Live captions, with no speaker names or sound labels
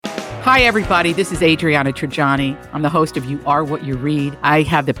Hi, everybody. This is Adriana Trajani. I'm the host of You Are What You Read. I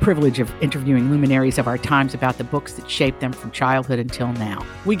have the privilege of interviewing luminaries of our times about the books that shaped them from childhood until now.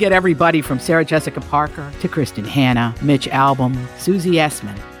 We get everybody from Sarah Jessica Parker to Kristen Hanna, Mitch Albom, Susie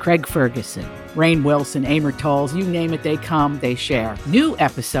Essman, Craig Ferguson, Rainn Wilson, Amor Tolls, you name it, they come, they share. New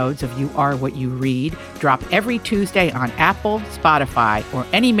episodes of You Are What You Read drop every Tuesday on Apple, Spotify, or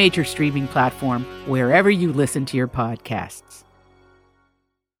any major streaming platform wherever you listen to your podcasts.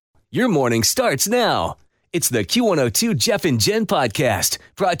 Your morning starts now. It's the Q102 Jeff and Jen podcast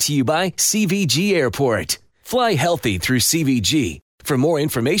brought to you by CVG Airport. Fly healthy through CVG. For more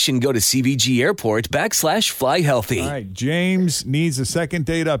information, go to CVG Airport /fly healthy. All right, James needs a second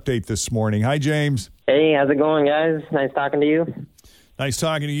date update this morning. Hi, James. Hey, how's it going, guys? Nice talking to you. Nice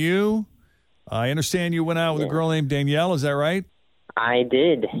talking to you. I understand you went out with a girl named Danielle. Is that right? I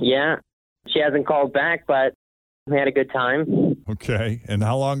did, yeah. She hasn't called back, but we had a good time. Okay. And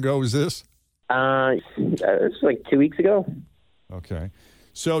how long ago was this? It was like 2 weeks ago. Okay.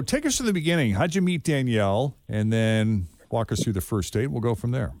 So take us to the beginning. How'd you meet Danielle? And then walk us through the first date. We'll go from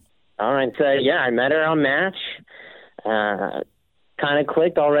there. All right. So, yeah, I met her on Match. Kind of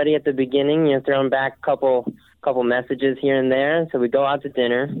clicked already at the beginning. You know, throwing back a couple messages here and there. So we go out to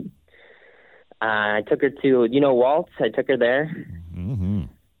dinner. I took her to, Waltz. I took her there. Mm-hmm.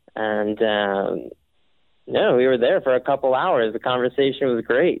 And, no, we were there for a couple hours. The conversation was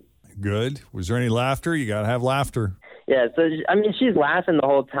great. Good. Was there any laughter? You got to have laughter. Yeah, so, I mean, she's laughing the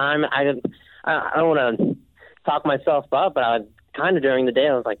whole time. I don't want to talk myself up, but I was kind of during the day,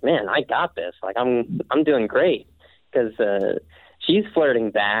 I was like, man, I got this. Like, I'm doing great because she's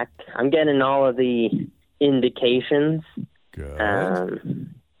flirting back. I'm getting all of the indications. Good.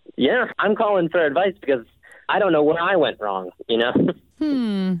 Yeah, I'm calling for advice because I don't know where I went wrong,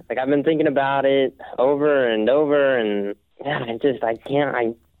 Like, I've been thinking about it over and over, and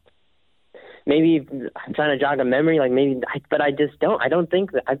maybe I'm trying to jog a memory, but I just don't. I don't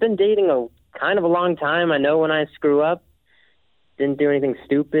think that I've been dating a long time. I know when I screw up, didn't do anything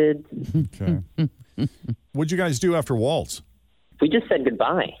stupid. Okay. What'd you guys do after Waltz? We just said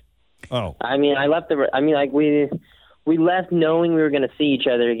goodbye. Oh. I mean, we left knowing we were going to see each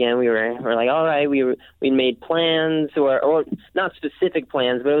other again. We were like, all right, we made plans or not specific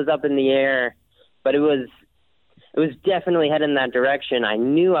plans, but it was up in the air. But it was definitely heading in that direction. I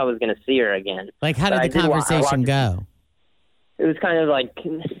knew I was going to see her again. Like, how did the conversation go? It was kind of like,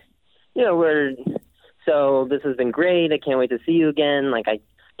 so this has been great. I can't wait to see you again. Like, I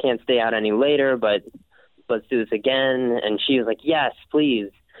can't stay out any later, but let's do this again. And she was like, yes,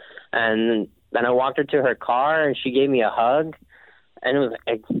 please. And then I walked her to her car, and she gave me a hug, and it was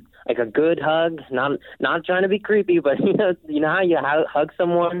like a good hug, not trying to be creepy, but you know how you hug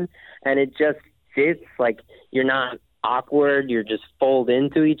someone, and it just fits. Like, you're not awkward, you're just fold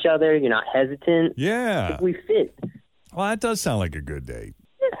into each other, you're not hesitant. Yeah, I think we fit. Well, that does sound like a good date.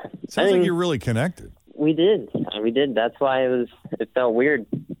 Yeah, Sounds like you're really connected. We did. That's why it felt weird.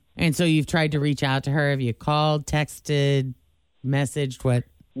 And so you've tried to reach out to her. Have you called, texted, messaged? What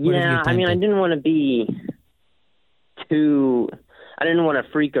yeah, I mean, I didn't want to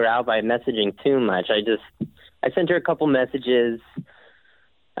freak her out by messaging too much. I sent her a couple messages,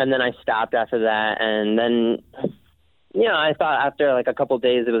 and then I stopped after that. And then, I thought after like a couple of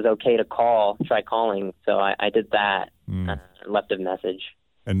days it was okay to try calling. So I did that, left a message.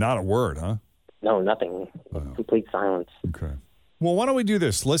 And not a word, huh? No, nothing. Complete silence. Okay. Well, why don't we do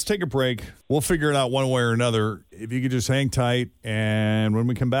this? Let's take a break. We'll figure it out one way or another. If you could just hang tight, and when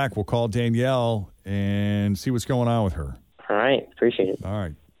we come back, we'll call Danielle and see what's going on with her. All right. Appreciate it. All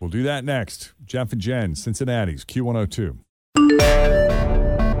right. We'll do that next. Jeff and Jen, Cincinnati's Q102.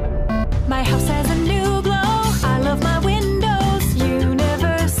 My house has a new glow. I love my windows.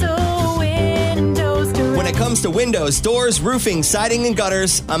 Universal Windows Direct. When it comes to windows, doors, roofing, siding, and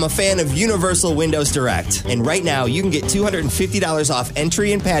gutters, I'm a fan of Universal Windows Direct. And right now, you can get $250 off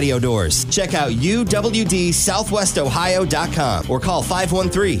entry and patio doors. Check out uwdsouthwestohio.com or call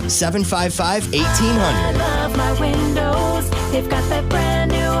 513-755-1800. I love my windows. They've got that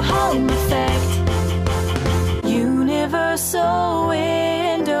brand new home effect. Universal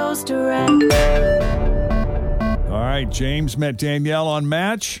Windows Direct. All right, James met Danielle on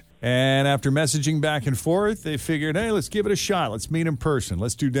Match, and after messaging back and forth, they figured, hey, let's give it a shot. Let's meet in person.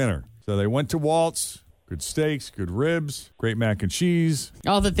 Let's do dinner. So they went to Waltz. Good steaks, good ribs, great mac and cheese.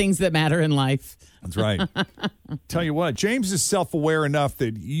 All the things that matter in life. That's right. Tell you what, James is self-aware enough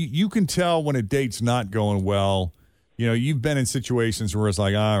that you can tell when a date's not going well. You know, you've been in situations where it's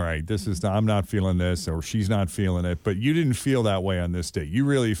like, all right, I'm not feeling this, or she's not feeling it. But you didn't feel that way on this date. You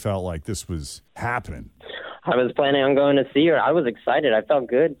really felt like this was happening. I was planning on going to see her. I was excited. I felt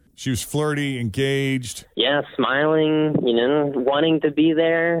good. She was flirty, engaged. Yeah, smiling, wanting to be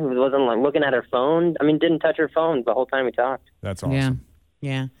there. Wasn't like looking at her phone. I mean, didn't touch her phone the whole time we talked. That's awesome. Yeah.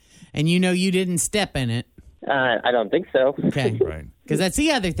 Yeah. And you didn't step in it. I don't think so. Okay. Right. Because that's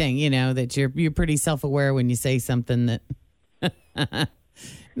the other thing, that you're pretty self-aware when you say something that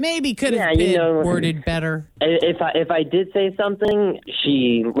maybe could have been worded better. If I did say something,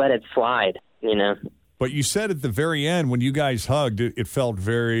 she let it slide, But you said at the very end when you guys hugged, it felt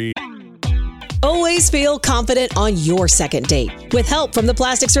very... Always feel confident on your second date. With help from the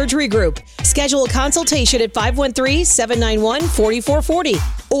Plastic Surgery Group. Schedule a consultation at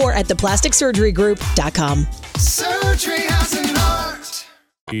 513-791-4440 or at theplasticsurgerygroup.com. Surgery has an art.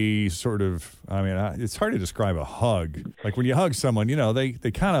 It's hard to describe a hug. Like when you hug someone, they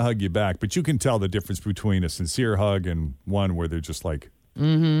kind of hug you back, but you can tell the difference between a sincere hug and one where they're just like,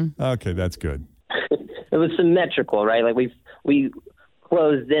 okay, that's good. It was symmetrical, right? Like we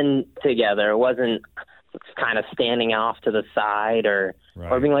closed in together. It wasn't kind of standing off to the side or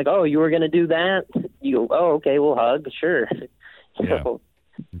being like, oh, you were going to do that? You go, oh, okay, we'll hug. Sure. Yeah.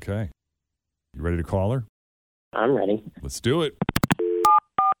 Okay. You ready to call her? I'm ready. Let's do it.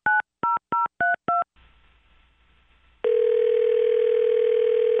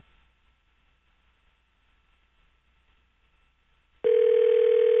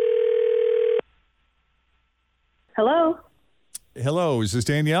 Hello. Hello, is this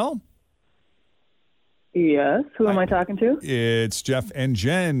Danielle? Yes. Who am I talking to? It's Jeff and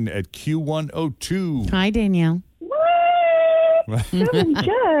Jen at Q102. Hi, Danielle. What? Jeff and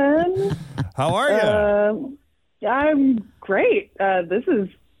Jen. How are you? I'm great. This is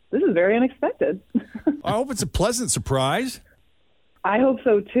very unexpected. I hope it's a pleasant surprise. I hope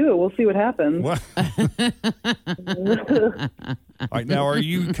so too. We'll see what happens. What? All right, now are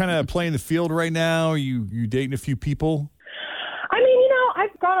you kind of playing the field right now? Are you dating a few people? I mean,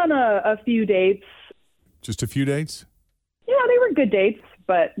 I've gone on a few dates. Just a few dates? Yeah, they were good dates,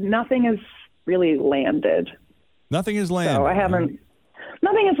 but nothing has really landed. Nothing has landed. So I haven't.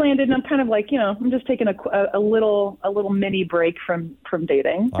 Nothing has landed, and I'm kind of like, I'm just taking a little mini break from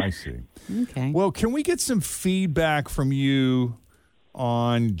dating. I see. Okay. Well, can we get some feedback from you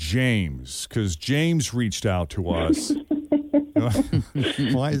on James? Because James reached out to us.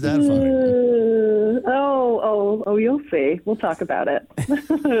 Why is that funny? Oh, you'll see. We'll talk about it.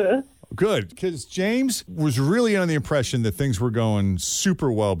 Good, because James was really under the impression that things were going super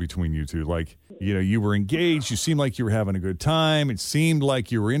well between you two. Like, you were engaged. You seemed like you were having a good time. It seemed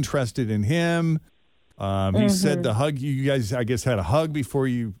like you were interested in him. He said the hug, you guys, I guess, had a hug before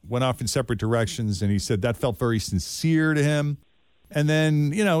you went off in separate directions. And he said that felt very sincere to him. And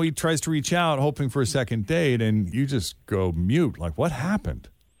then, he tries to reach out hoping for a second date. And you just go mute. Like, what happened?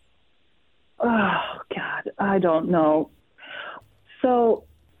 Oh, God, I don't know. So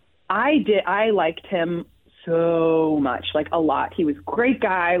I liked him so much, like a lot. He was a great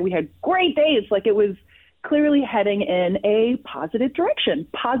guy. We had great dates. Like it was clearly heading in a positive direction,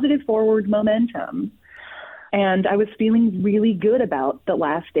 positive forward momentum. And I was feeling really good about the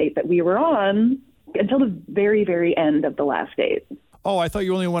last date that we were on until the very, very end of the last date. Oh, I thought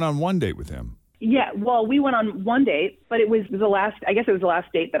you only went on one date with him. Yeah, well, we went on one date, but it was the last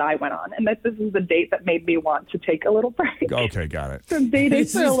date that I went on. And this is the date that made me want to take a little break. Okay, got it. From dating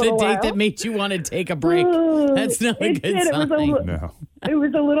This for a is little the date while. that made you want to take a break. That's not a good sign. No. It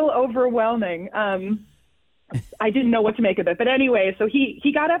was a little overwhelming. I didn't know what to make of it. But anyway, so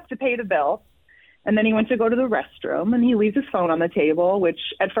he got up to pay the bill. And then he went to go to the restroom, and he leaves his phone on the table, which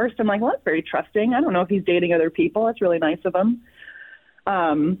at first I'm like, well, that's very trusting. I don't know if he's dating other people. That's really nice of him.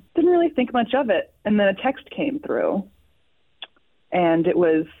 Didn't really think much of it. And then a text came through, and it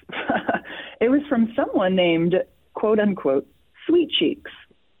was from someone named, quote unquote, Sweet Cheeks.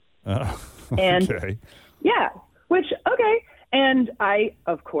 Okay. And yeah, which, okay. And I,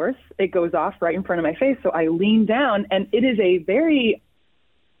 of course, it goes off right in front of my face. So I lean down, and it is a very,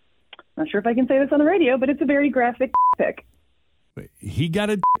 not sure if I can say this on the radio, but it's a very graphic pic. He got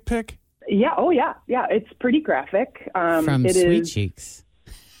a pic? Yeah. Oh, yeah. Yeah. It's pretty graphic. From it Sweet is Cheeks.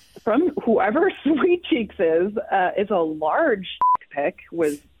 From whoever Sweet Cheeks is. It's a large pic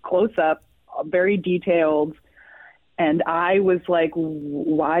with close up, very detailed. And I was like,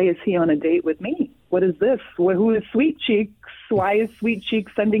 why is he on a date with me? What is this? Who is Sweet Cheeks? Why is Sweet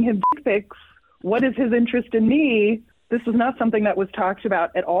Cheeks sending him dick pics? What is his interest in me? This was not something that was talked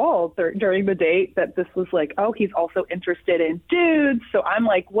about at all during the date, that this was like, oh, he's also interested in dudes. So I'm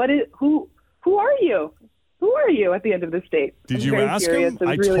like, who are you? who are you at the end of this date? Did you ask him?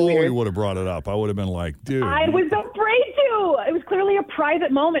 I totally would have brought it up. I would have been like, dude. I was afraid to. It was clearly a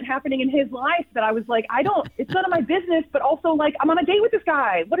private moment happening in his life that I was like, it's none of my business, but also like, I'm on a date with this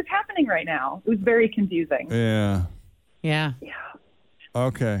guy. What is happening right now? It was very confusing. Yeah. Yeah.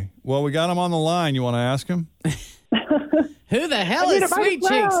 Okay. Well, we got him on the line. You want to ask him? Who the hell is Sweet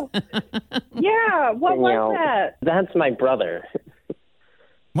Cheeks? Yeah. What was that? That's my brother.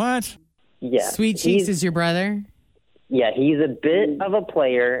 What? Yeah. Sweet Cheeks is your brother? Yeah, he's a bit of a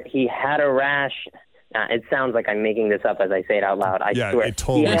player. He had a rash. It sounds like I'm making this up as I say it out loud. I swear. It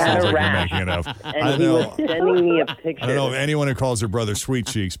totally sounds like you're making it up. And he was sending me a picture. I don't know of anyone who calls their brother Sweet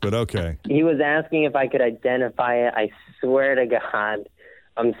Cheeks, but okay. He was asking if I could identify it. I swear to God.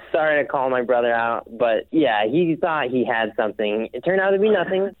 I'm sorry to call my brother out, but yeah, he thought he had something. It turned out to be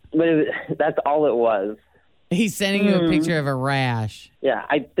nothing, but that's all it was. He's sending you a picture of a rash. Yeah,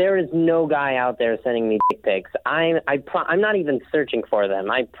 there is no guy out there sending me dick pics. I'm not even searching for them.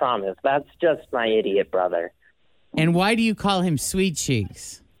 I promise. That's just my idiot brother. And why do you call him Sweet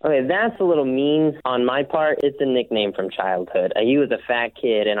Cheeks? Okay, that's a little mean on my part. It's a nickname from childhood. He was a fat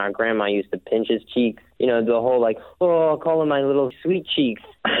kid, and our grandma used to pinch his cheeks. You know, the whole like, I'll call him my little sweet cheeks.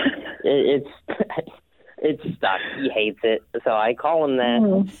 It's stuck. He hates it, so I call him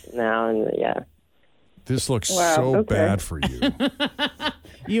that now. And yeah. This looks so bad for you.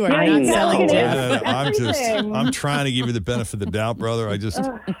 You are not selling Jeff. I'm trying to give you the benefit of the doubt, brother. I just,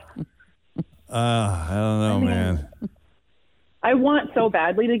 I don't know, man. I want so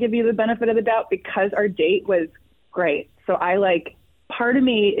badly to give you the benefit of the doubt because our date was great. So part of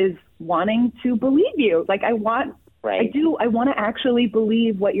me is wanting to believe you. Like I want to actually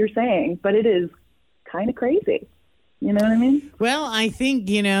believe what you're saying, but it is kind of crazy. You know what I mean? Well, I think,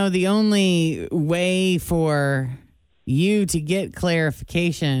 the only way for you to get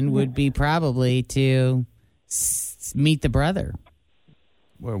clarification would be probably to meet the brother.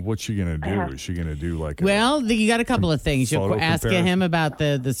 Well, what's she going to do? Is she going to do like you got a couple of things. You'll ask comparison? him about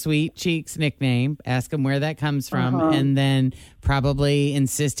the Sweet Cheeks nickname, ask him where that comes from, and then probably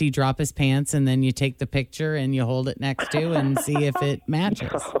insist he drop his pants, and then you take the picture and you hold it next to and see if it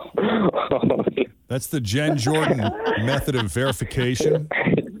matches. That's the Jen Jordan method of verification.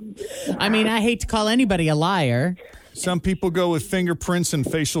 I mean, I hate to call anybody a liar. Some people go with fingerprints and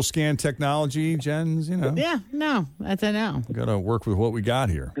facial scan technology, Jen's, Yeah, no, that's a no. Got to work with what we got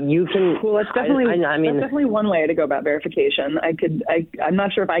here. You can. Well, that's definitely that's definitely one way to go about verification. I'm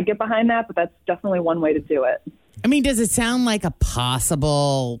not sure if I get behind that, but that's definitely one way to do it. I mean, does it sound like a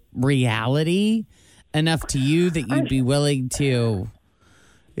possible reality enough to you that you'd be willing to,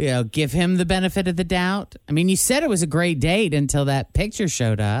 give him the benefit of the doubt? I mean, you said it was a great date until that picture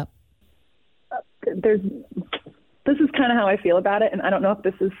showed up. This is kind of how I feel about it, and I don't know if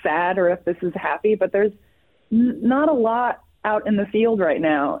this is sad or if this is happy, but there's not a lot out in the field right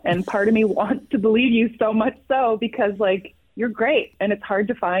now, and part of me wants to believe you so much so because, you're great, and it's hard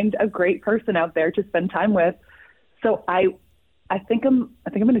to find a great person out there to spend time with. So I think I'm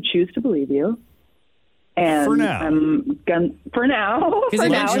going to choose to believe you. And for now. For now. Because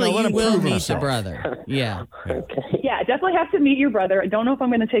eventually you will meet the brother. Yeah. Yeah, definitely have to meet your brother. I don't know if I'm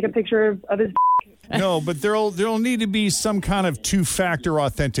going to take a picture of his No, but there'll need to be some kind of two-factor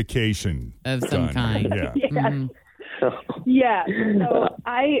authentication of some kind. Yeah. Mm-hmm. Yeah. So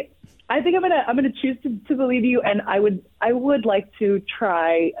I think I'm gonna choose to believe you, and I would like to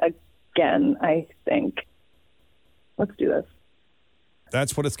try again. I think. Let's do this.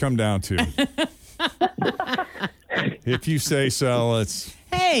 That's what it's come down to. If you say so, let's.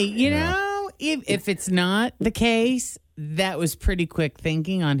 Hey, if it's not the case, that was pretty quick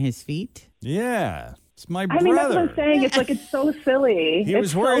thinking on his feet. Yeah, it's my brother. I mean, that's what I'm saying. It's so silly. He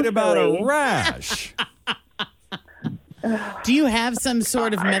was worried about a rash. Do you have some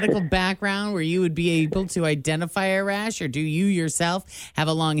sort of medical background where you would be able to identify a rash, or do you yourself have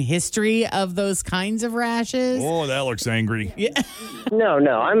a long history of those kinds of rashes? Oh, that looks angry. Yeah. No,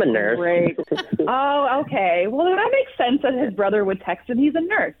 I'm a nurse. Great. Oh, okay. Well, that makes sense that his brother would text him. He's a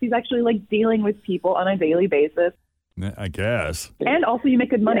nurse. He's actually dealing with people on a daily basis. I guess. And also you make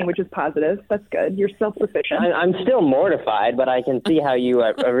good money, which is positive. That's good. You're self-sufficient. I'm still mortified, but I can see how you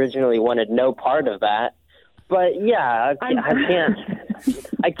originally wanted no part of that. But yeah, I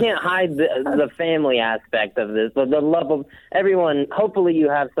can't hide the family aspect of this. The love of everyone. Hopefully, you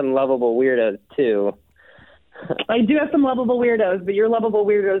have some lovable weirdos too. I do have some lovable weirdos, but your lovable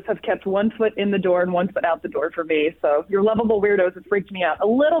weirdos have kept one foot in the door and one foot out the door for me. So your lovable weirdos have freaked me out a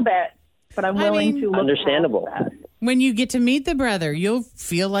little bit, but I'm willing to look understandable. past that. When you get to meet the brother, you'll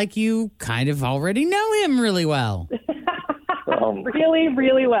feel like you kind of already know him really well. really,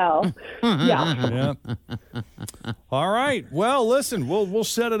 really well. Yeah. Yeah. All right. Well, listen, we'll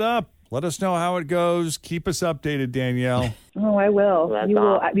set it up. Let us know how it goes. Keep us updated, Danielle. Oh, I will. That's You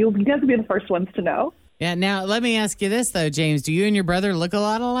will. awesome. You guys will be the first ones to know. Yeah, now let me ask you this, though, James. Do you and your brother look a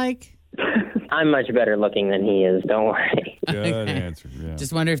lot alike? I'm much better looking than he is. Don't worry. Good answer. Yeah.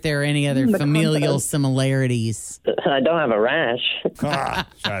 Just wonder if there are any other The familial confidence. similarities. I don't have a rash.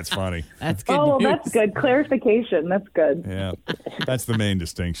 That's funny. That's good Oh, well, news. that's good. Clarification. That's good. Yeah. That's the main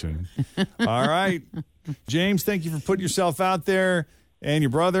distinction. All right. James, thank you for putting yourself out there and your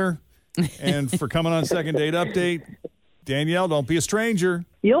brother and for coming on Second Date Update. Danielle, don't be a stranger.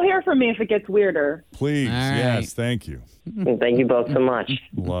 You'll hear from me if it gets weirder. Please. All right. Yes. Thank you. Thank you both so much.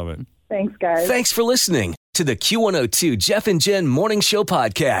 Love it. Thanks, guys. Thanks for listening to the Q102 Jeff and Jen Morning Show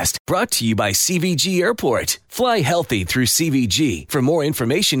podcast, brought to you by CVG Airport. Fly healthy through CVG. For more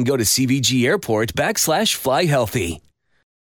information, go to CVG Airport /fly healthy.